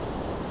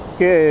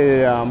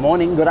Good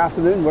morning, good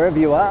afternoon, wherever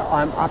you are.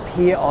 I'm up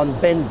here on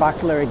Ben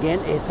Buckler again.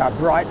 It's a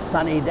bright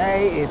sunny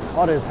day. It's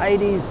hot as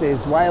Hades.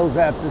 There's whales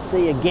out to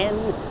sea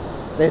again.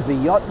 There's a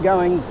yacht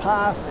going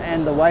past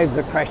and the waves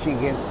are crashing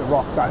against the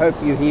rocks. I hope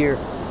you hear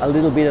a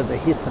little bit of the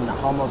hiss and the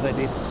hum of it.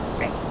 It's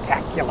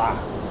spectacular.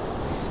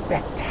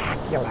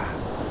 Spectacular.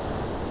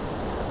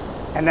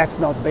 And that's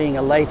not being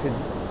elated.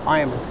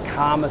 I am as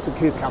calm as a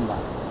cucumber.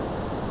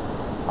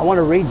 I want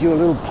to read you a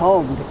little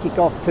poem to kick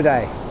off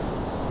today.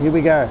 Here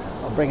we go.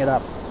 I'll bring it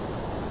up.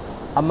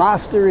 A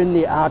master in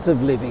the art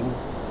of living.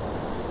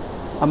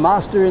 A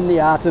master in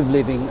the art of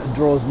living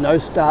draws no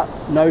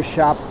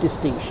sharp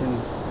distinction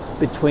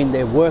between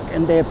their work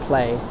and their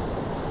play,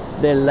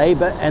 their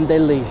labour and their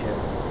leisure,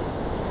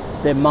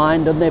 their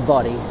mind and their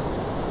body,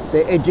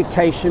 their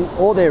education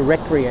or their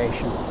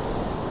recreation.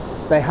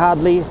 They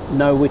hardly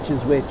know which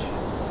is which.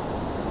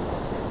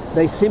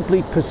 They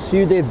simply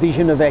pursue their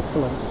vision of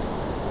excellence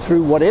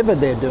through whatever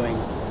they're doing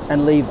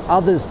and leave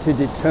others to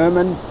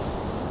determine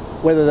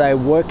whether they're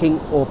working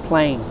or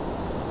playing.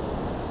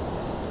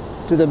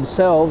 To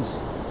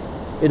themselves,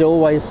 it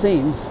always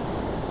seems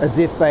as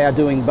if they are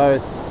doing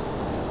both.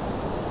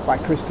 By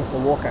Christopher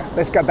Walker.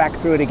 Let's go back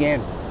through it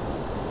again.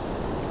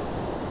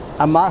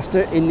 A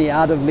master in the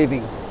art of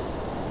living.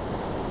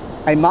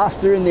 A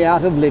master in the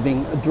art of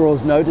living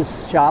draws no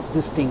sharp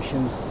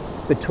distinctions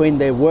between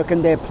their work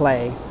and their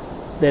play,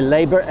 their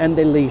labour and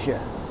their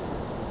leisure,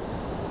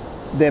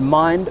 their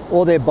mind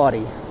or their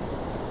body,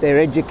 their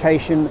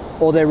education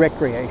or their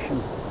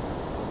recreation.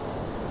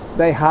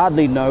 They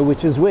hardly know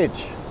which is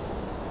which.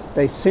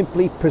 They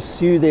simply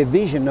pursue their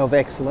vision of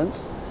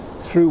excellence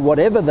through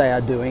whatever they are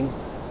doing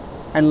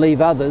and leave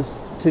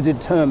others to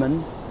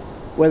determine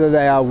whether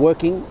they are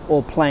working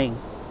or playing.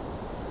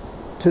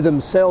 To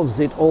themselves,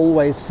 it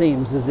always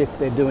seems as if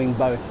they're doing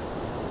both.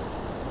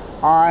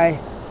 I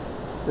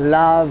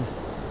love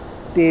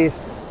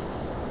this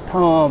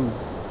poem.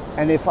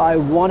 And if I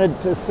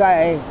wanted to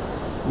say,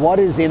 what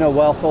is inner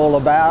wealth all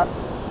about?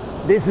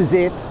 This is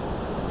it.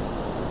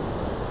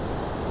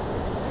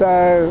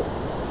 So,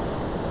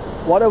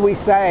 what do we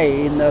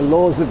say in the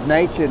laws of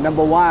nature?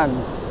 Number one,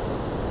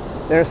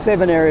 there are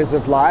 7 areas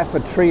of life. A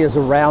tree is a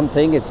round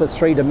thing. It's a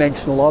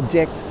 3-dimensional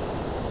object.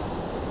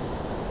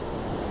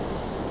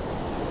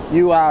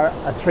 You are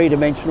a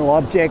 3-dimensional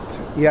object.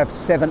 You have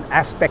 7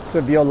 aspects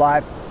of your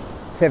life,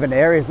 7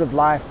 areas of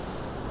life.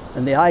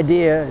 And the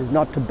idea is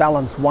not to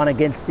balance one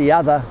against the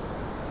other,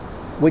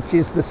 which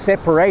is the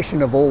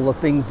separation of all the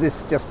things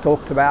this just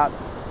talked about.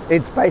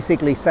 It's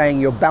basically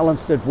saying you're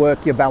balanced at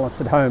work, you're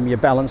balanced at home, you're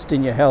balanced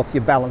in your health,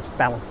 you're balanced.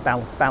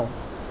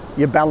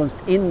 You're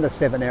balanced in the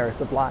 7 areas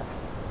of life.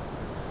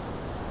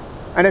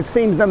 And it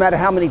seems no matter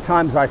how many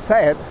times I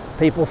say it,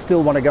 people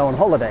still want to go on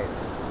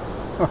holidays.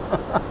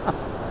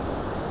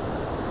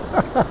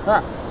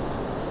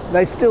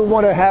 They still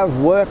want to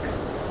have work,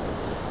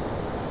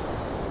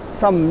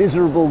 some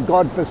miserable,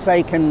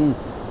 God-forsaken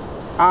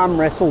arm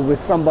wrestle with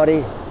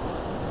somebody,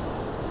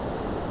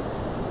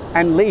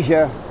 and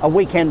leisure, a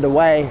weekend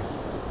away,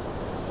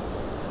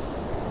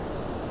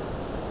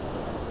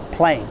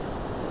 playing.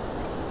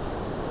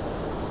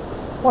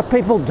 What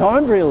people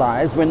don't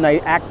realise when they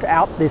act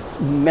out this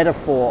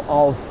metaphor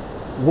of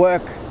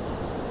work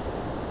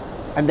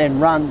and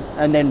then run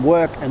and then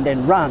work and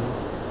then run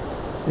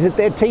is that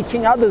they're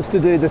teaching others to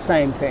do the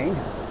same thing.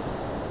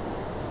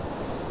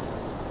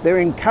 They're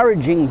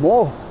encouraging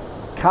more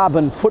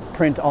carbon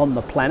footprint on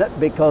the planet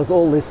because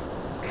all this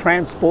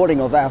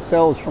transporting of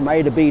ourselves from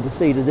A to B to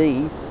C to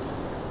D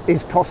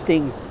is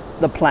costing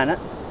the planet.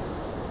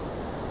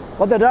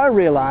 What they don't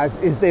realise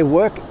is their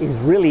work is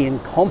really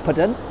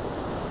incompetent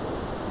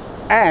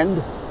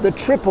and the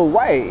triple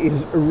way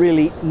is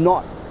really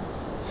not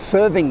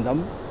serving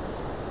them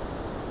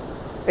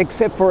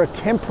except for a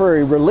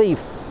temporary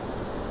relief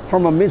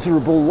from a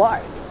miserable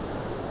life.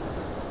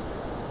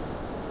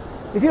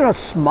 If you're not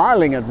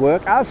smiling at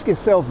work, ask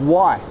yourself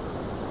why.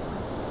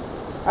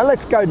 And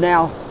let's go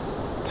now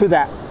to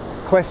that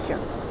question.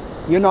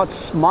 You're not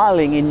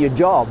smiling in your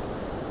job.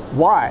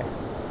 Why?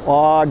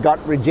 Oh, I got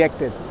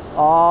rejected.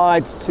 Oh,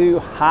 it's too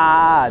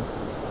hard.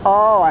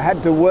 Oh, I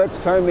had to work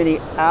so many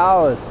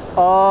hours.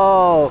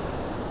 Oh,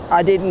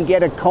 I didn't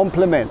get a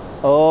compliment.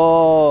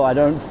 Oh, I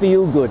don't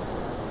feel good.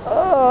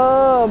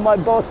 Oh, my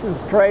boss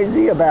is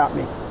crazy about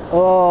me.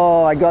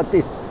 Oh, I got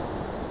this.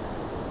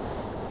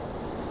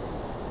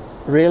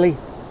 Really?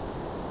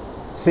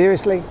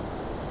 Seriously?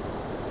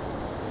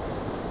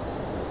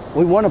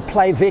 We want to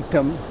play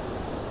victim.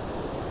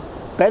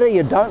 Better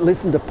you don't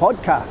listen to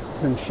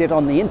podcasts and shit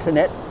on the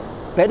internet.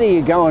 Better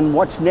you go and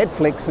watch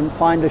Netflix and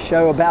find a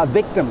show about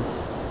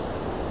victims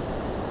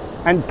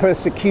and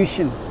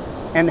persecution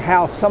and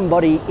how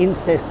somebody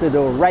incested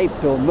or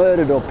raped or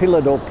murdered or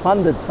pillared or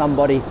plundered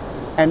somebody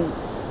and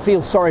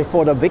feel sorry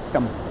for the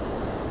victim.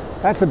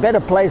 That's a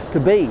better place to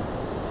be.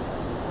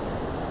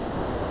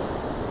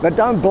 But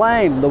don't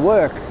blame the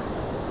work.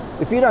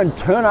 If you don't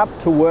turn up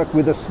to work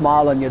with a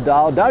smile on your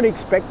dial, don't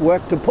expect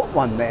work to put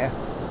one there.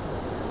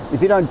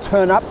 If you don't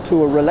turn up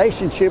to a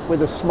relationship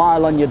with a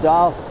smile on your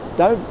dial,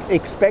 Don't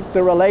expect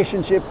a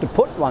relationship to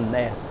put one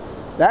there.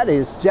 That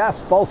is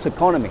just false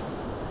economy.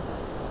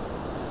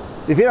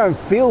 If you don't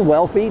feel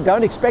wealthy,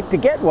 don't expect to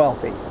get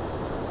wealthy.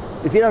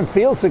 If you don't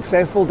feel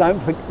successful,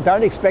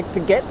 don't expect to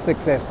get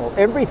successful.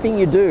 Everything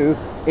you do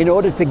in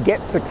order to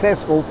get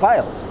successful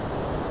fails.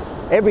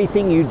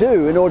 Everything you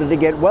do in order to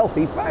get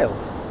wealthy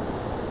fails.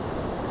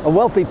 A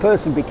wealthy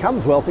person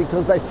becomes wealthy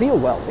because they feel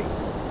wealthy.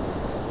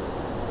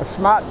 A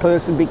smart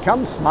person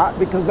becomes smart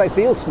because they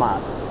feel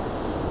smart.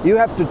 You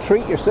have to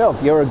treat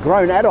yourself. You're a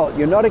grown adult.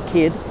 You're not a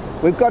kid.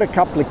 We've got a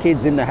couple of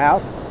kids in the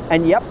house,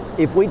 and yep,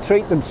 if we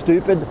treat them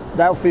stupid,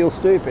 they'll feel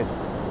stupid.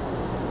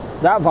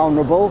 They're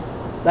vulnerable.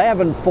 They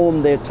haven't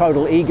formed their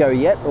total ego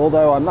yet,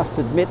 although I must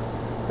admit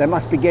they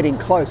must be getting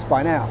close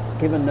by now,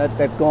 given that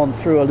they've gone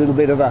through a little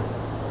bit of a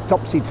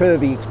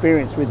topsy-turvy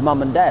experience with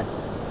mum and dad.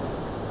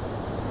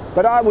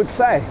 But I would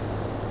say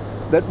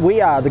that we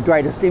are the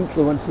greatest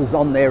influences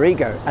on their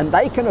ego, and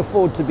they can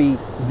afford to be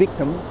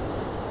victim.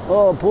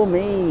 Oh, poor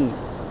me.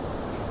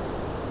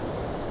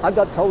 I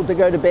got told to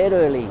go to bed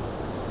early.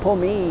 Poor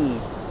me.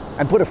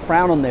 And put a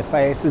frown on their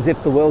face as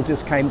if the world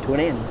just came to an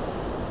end.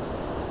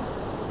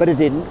 But it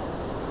didn't.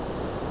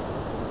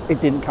 It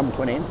didn't come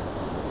to an end.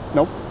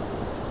 Nope.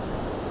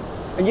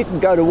 And you can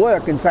go to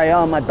work and say,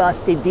 oh, my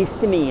boss did this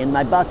to me and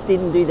my boss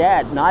didn't do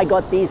that and I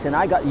got this and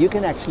I got... You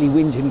can actually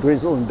whinge and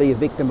grizzle and be a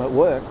victim at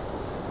work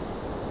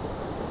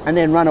and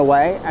then run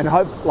away and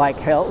hope like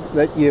hell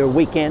that your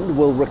weekend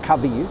will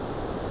recover you,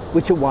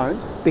 which it won't,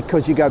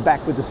 because you go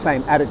back with the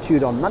same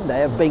attitude on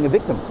Monday of being a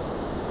victim.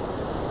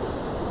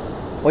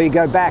 Or you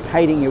go back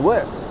hating your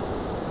work,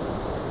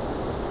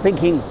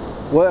 thinking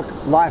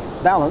work-life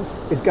balance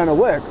is going to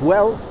work.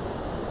 Well,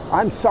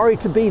 I'm sorry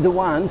to be the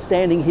one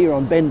standing here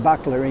on Ben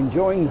Buckler,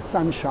 enjoying the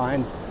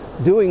sunshine,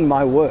 doing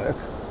my work,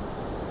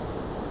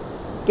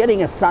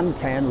 getting a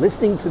suntan,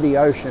 listening to the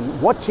ocean,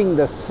 watching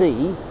the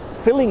sea,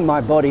 filling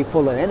my body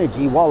full of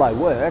energy while I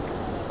work.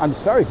 I'm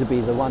sorry to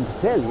be the one to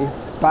tell you,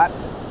 but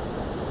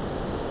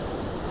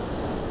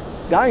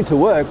going to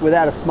work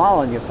without a smile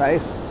on your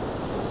face,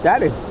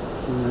 that is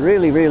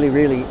really, really,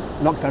 really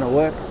not going to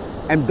work.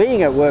 And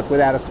being at work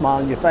without a smile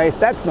on your face,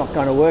 that's not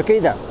going to work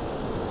either.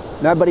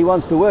 Nobody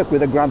wants to work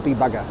with a grumpy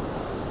bugger.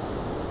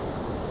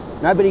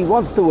 Nobody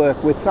wants to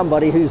work with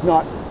somebody who's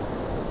not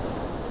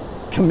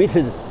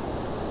committed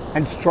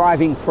and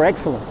striving for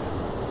excellence.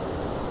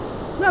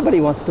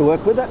 Nobody wants to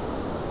work with it.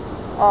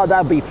 Oh,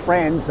 they'll be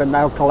friends and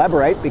they'll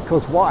collaborate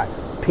because why?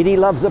 Pity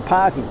loves a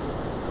party.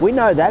 We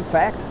know that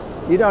fact.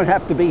 You don't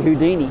have to be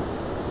Houdini.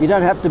 You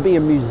don't have to be a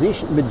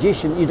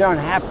magician. You don't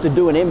have to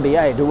do an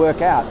MBA to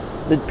work out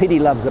that pity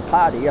loves a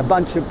party. A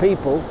bunch of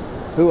people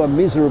who are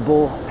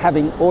miserable,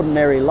 having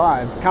ordinary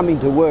lives, coming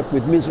to work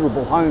with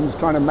miserable homes,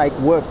 trying to make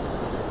work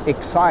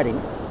exciting,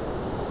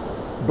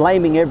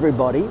 blaming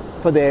everybody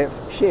for their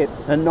shit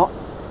and not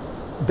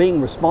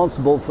being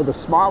responsible for the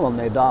smile on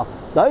their dial.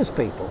 Those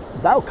people,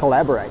 they'll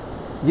collaborate.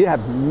 You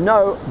have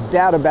no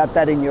doubt about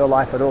that in your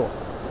life at all.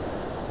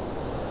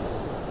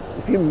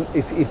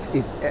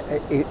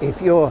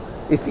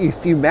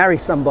 If you marry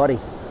somebody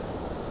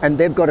and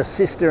they've got a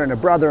sister and a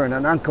brother and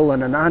an uncle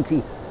and an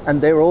auntie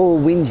and they're all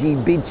whingy,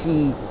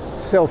 bitchy,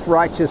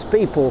 self-righteous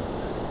people,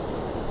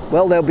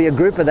 well, there'll be a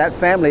group of that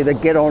family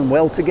that get on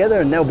well together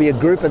and there'll be a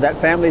group of that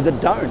family that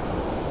don't.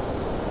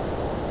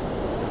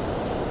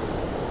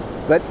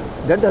 But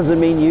that doesn't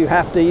mean you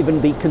have to even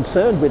be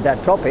concerned with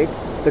that topic.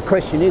 The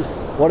question is,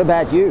 what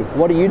about you?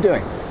 What are you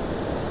doing?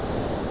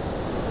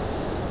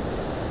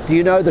 Do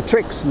you know the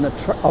tricks and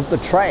of the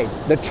trade?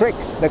 The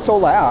tricks, that's all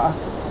they are,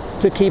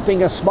 to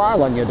keeping a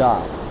smile on your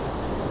dial.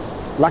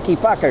 Lucky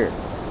fucker.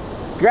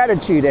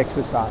 Gratitude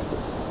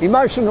exercises,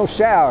 emotional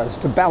showers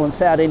to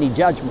balance out any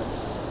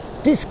judgments,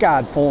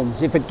 discard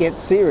forms if it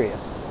gets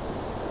serious,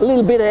 a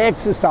little bit of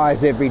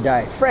exercise every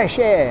day, fresh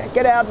air,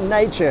 get out in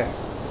nature,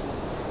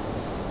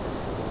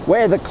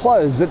 wear the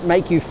clothes that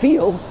make you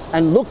feel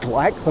and look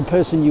like the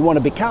person you want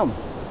to become,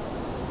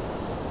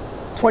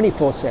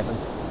 24/7.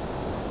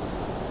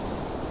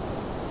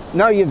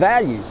 Know your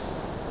values,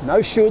 no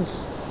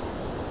shoulds,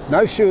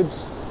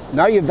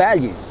 know your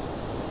values,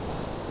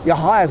 your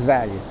highest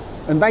value.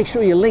 And make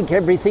sure you link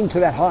everything to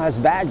that highest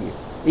value.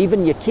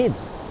 Even your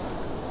kids,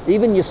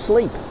 even your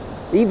sleep,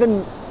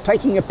 even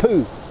taking a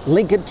poo,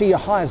 link it to your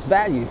highest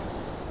value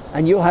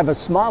and you'll have a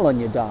smile on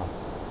your dial.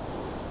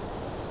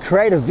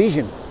 Create a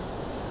vision.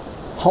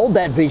 Hold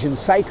that vision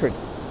sacred.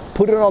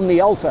 Put it on the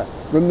altar.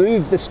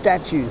 Remove the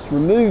statues.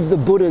 Remove the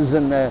Buddhas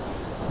and the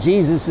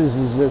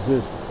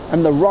Jesuses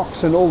and the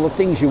rocks and all the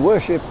things you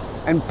worship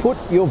and put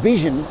your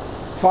vision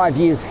 5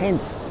 years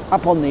hence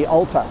up on the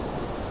altar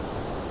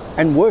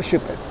and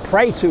worship it.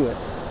 Pray to it,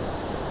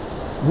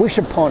 wish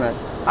upon it,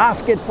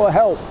 ask it for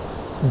help,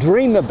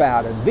 dream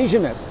about it,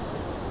 vision it.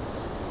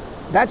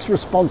 That's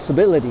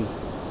responsibility.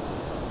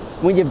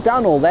 When you've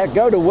done all that,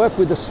 go to work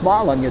with a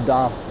smile on your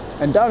dial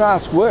and don't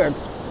ask work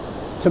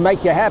to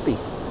make you happy.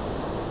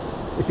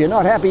 If you're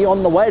not happy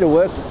on the way to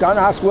work, don't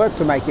ask work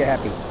to make you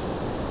happy.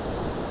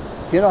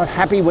 If you're not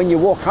happy when you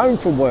walk home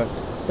from work,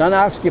 don't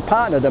ask your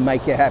partner to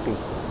make you happy.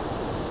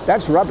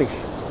 That's rubbish.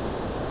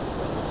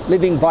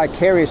 living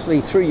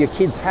vicariously through your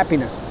kids'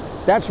 happiness.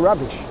 That's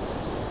rubbish.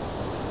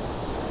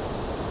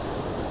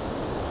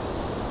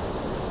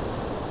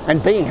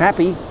 And being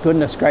happy,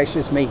 goodness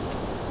gracious me,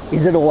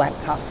 is it all that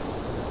tough?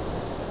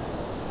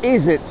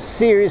 Is it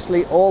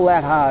seriously all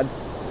that hard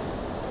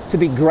to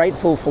be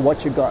grateful for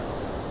what you got?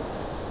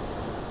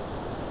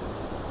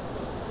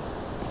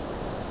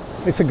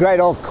 It's a great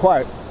old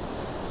quote.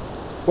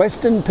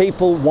 Western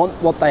people want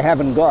what they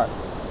haven't got.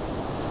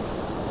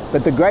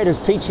 But the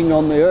greatest teaching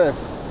on the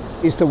earth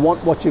is to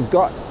want what you've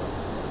got.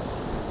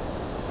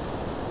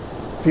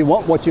 If you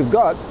want what you've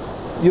got,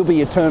 you'll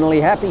be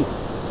eternally happy.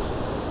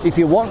 If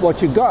you want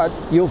what you got,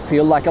 you'll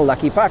feel like a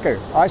lucky fucker.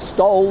 I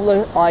stole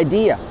the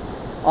idea.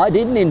 I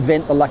didn't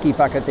invent the lucky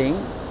fucker thing,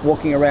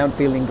 walking around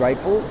feeling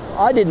grateful.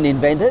 I didn't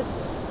invent it.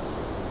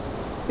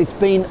 It's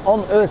been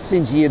on earth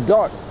since year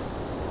dot.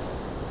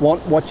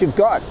 Want what you've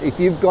got. If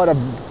you've got a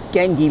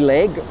gangy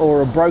leg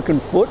or a broken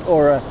foot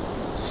or a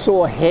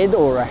sore head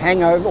or a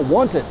hangover,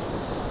 want it.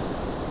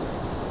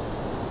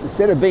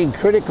 Instead of being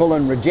critical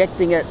and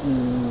rejecting it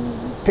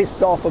and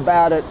pissed off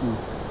about it and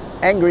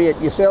angry at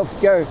yourself,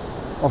 go,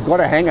 I've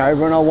got a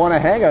hangover and I want a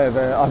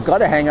hangover. I've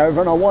got a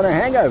hangover and I want a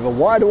hangover.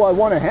 Why do I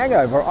want a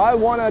hangover? I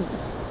want to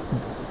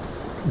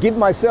give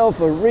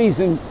myself a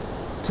reason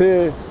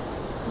to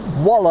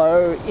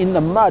wallow in the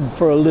mud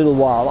for a little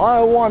while.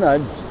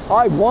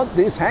 I want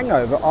this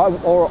hangover.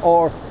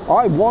 Or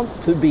I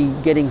want to be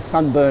getting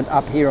sunburnt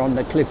up here on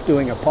the cliff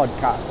doing a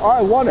podcast.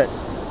 I want it.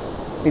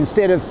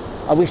 Instead of,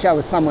 I wish I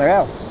was somewhere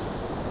else.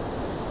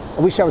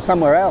 I wish I was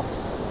somewhere else.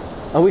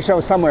 I wish I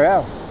was somewhere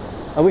else.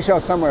 I wish I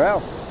was somewhere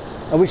else.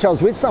 I wish I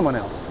was with someone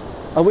else.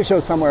 I wish I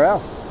was somewhere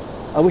else.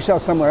 I wish I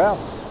was somewhere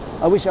else.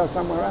 I wish I was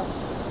somewhere else.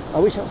 I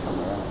wish I was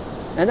somewhere else.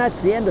 And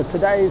that's the end of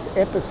today's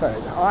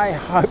episode. I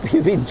hope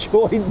you've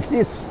enjoyed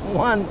this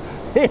one.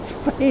 It's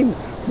been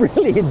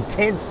really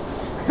intense.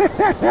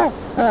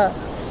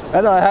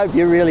 And I hope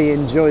you really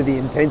enjoy the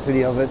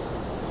intensity of it.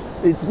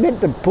 It's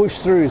meant to push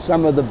through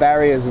some of the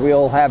barriers we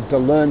all have to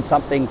learn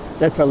something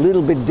that's a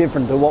little bit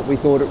different to what we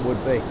thought it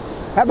would be.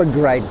 Have a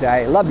great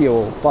day. Love you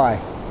all. Bye.